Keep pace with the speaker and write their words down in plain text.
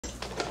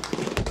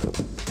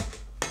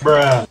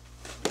Bruh.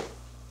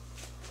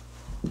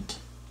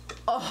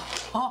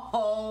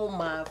 Oh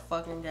my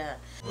fucking god.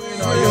 You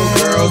and all your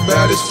girls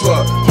bad as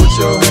fuck, put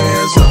your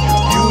hands up.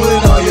 You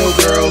and all your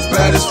girls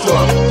bad as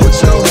fuck,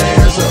 put your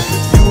hands up.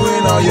 You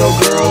and all your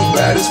girls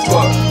bad as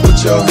fuck,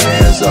 put your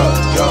hands up.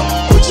 Yo,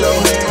 put your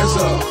hands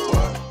up.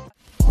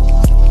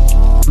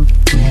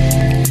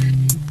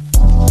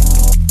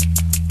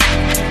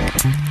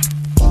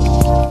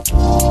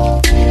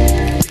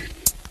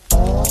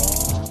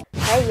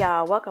 Hey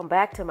y'all, welcome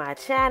back to my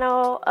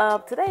channel.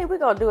 Today we're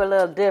gonna do a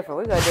little different.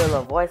 We're gonna do a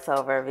little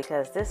voiceover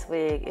because this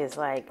wig is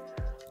like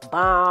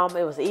bomb.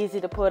 It was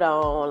easy to put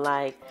on.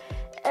 Like,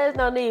 there's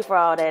no need for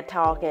all that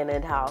talking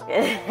and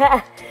talking.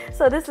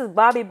 So this is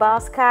Bobbi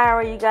Boss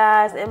Kyra, you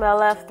guys.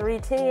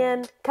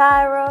 MLF310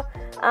 Kyra.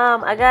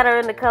 I got her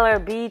in the color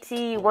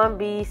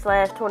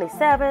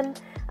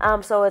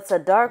BT1B/27. So it's a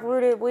dark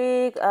rooted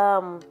wig,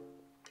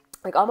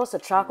 like almost a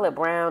chocolate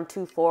brown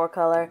 2-4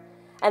 color.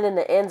 And then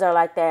the ends are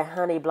like that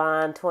honey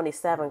blonde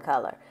 27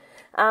 color.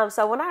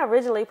 So when I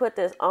originally put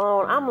this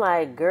on, I'm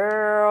like,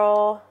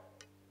 girl,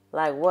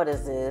 like, what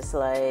is this?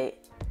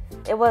 Like,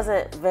 it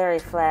wasn't very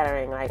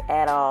flattering, like,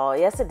 at all.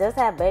 Yes, it does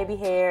have baby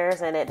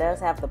hairs and it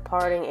does have the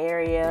parting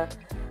area.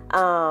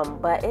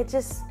 But it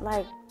just,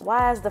 like,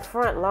 why is the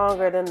front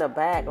longer than the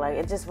back? Like,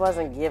 it just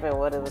wasn't giving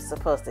what it was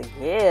supposed to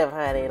give,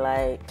 honey.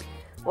 Like,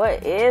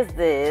 what is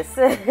this?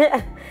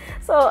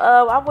 So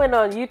I went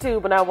on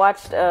YouTube and I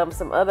watched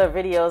some other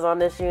videos on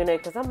this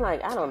unit because I'm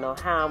like, I don't know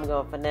how I'm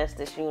going to finesse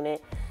this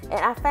unit. And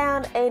I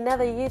found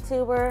another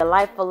YouTuber,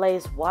 Delightful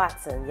Lace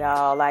Watson,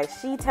 y'all. Like,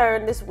 she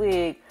turned this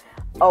wig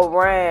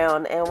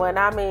around, and when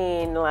I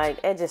mean,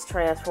 like, it just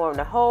transformed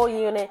the whole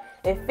unit.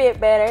 It fit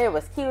better. It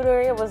was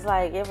cuter. It was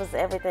like, it was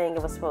everything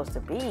it was supposed to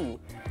be.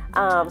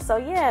 So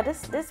yeah,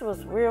 this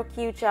was real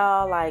cute,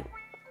 y'all. Like,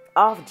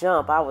 off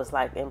jump, I was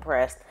like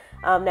impressed.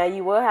 Now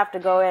you will have to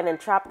go in and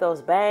chop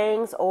those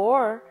bangs,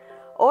 or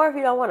if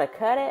you don't want to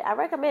cut it, I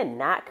recommend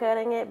not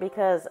cutting it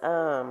because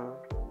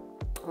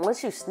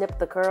once you snip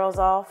the curls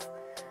off,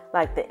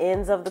 like the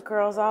ends of the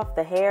curls off,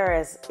 the hair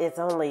it's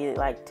only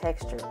like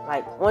texture.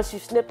 Like, once you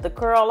snip the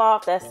curl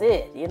off, that's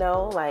it, you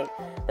know, like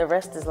the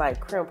rest is like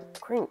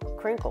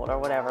crinkled or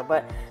whatever.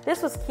 But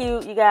this was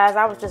cute, you guys.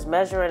 I was just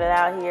measuring it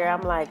out here.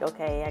 I'm like,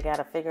 okay, I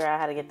gotta figure out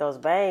how to get those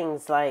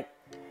bangs like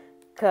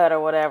cut or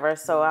whatever.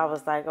 So I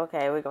was like,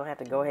 okay, we're gonna have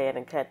to go ahead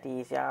and cut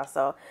these, y'all.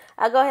 So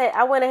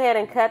I went ahead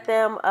and cut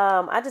them.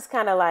 I just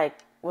kind of like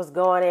was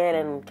going in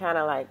and kind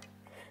of like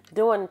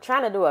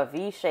trying to do a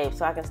V shape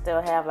so I can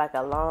still have like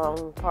a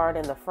long part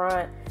in the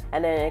front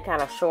and then it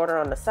kind of shorter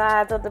on the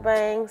sides of the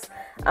bangs.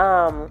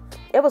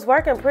 It was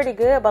working pretty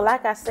good, but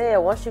like I said,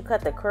 once you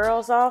cut the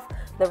curls off,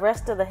 the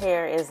rest of the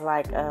hair is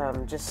like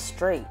just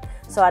straight.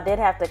 So I did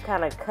have to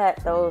kind of cut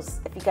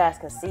those, if you guys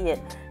can see it,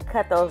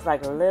 cut those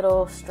like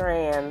little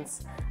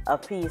strands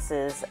of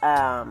pieces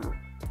and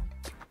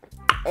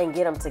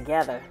get them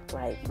together.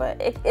 Like,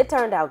 but it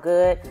turned out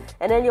good.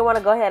 And then you want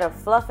to go ahead and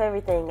fluff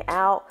everything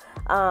out.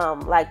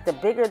 Like, the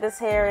bigger this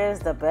hair is,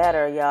 the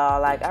better, y'all.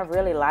 Like, I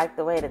really like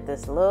the way that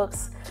this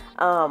looks.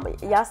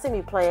 Y'all see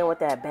me playing with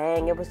that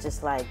bang. It was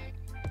just like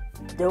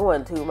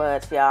doing too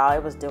much, y'all.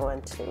 It was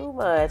doing too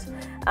much.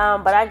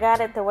 But I got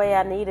it the way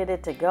I needed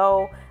it to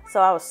go. So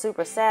I was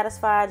super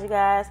satisfied, you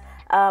guys.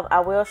 I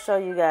will show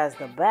you guys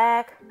the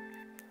back.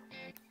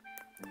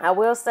 I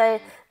will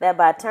say that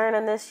by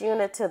turning this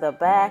unit to the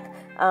back,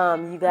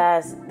 you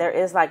guys, there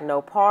is like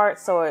no part,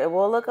 so it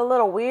will look a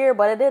little weird,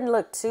 but it didn't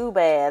look too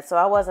bad, so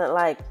I wasn't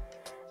like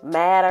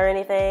mad or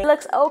anything. It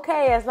looks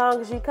okay as long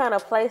as you kind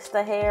of place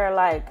the hair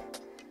like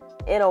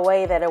in a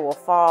way that it will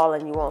fall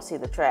and you won't see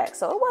the track.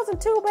 So it wasn't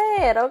too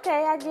bad,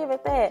 okay, I give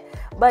it that.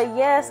 But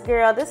yes,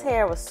 girl, this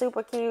hair was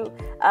super cute.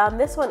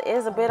 This one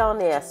is a bit on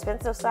the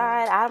expensive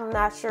side. I'm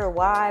not sure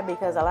why,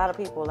 because a lot of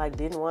people like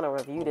didn't want to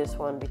review this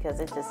one because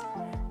it just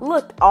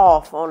looked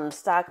off on the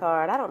stock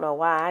card. I don't know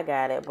why I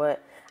got it,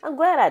 but I'm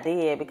glad I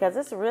did because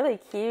it's really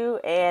cute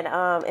and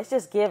it's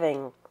just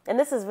giving. And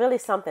this is really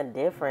something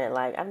different.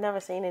 Like, I've never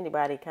seen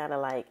anybody kind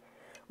of like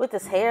with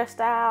this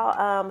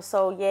hairstyle.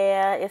 So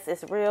yeah,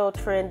 it's real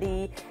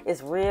trendy.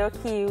 It's real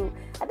cute.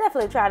 I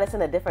definitely try this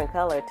in a different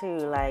color too.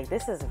 Like,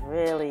 this is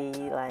really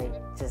like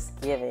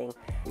just giving.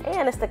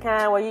 And it's the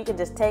kind where you can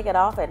just take it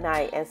off at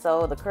night and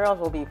so the curls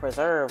will be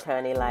preserved,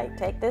 honey. Like,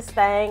 take this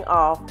thing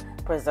off,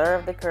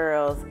 preserve the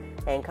curls,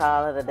 and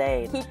call it a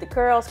day. Keep the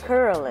curls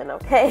curling,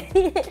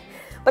 okay?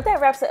 But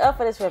that wraps it up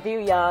for this review,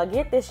 y'all.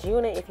 Get this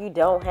unit if you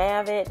don't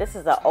have it. This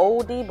is an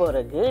oldie but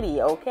a goodie,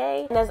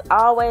 okay? And as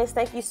always,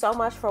 thank you so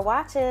much for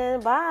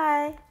watching.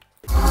 Bye.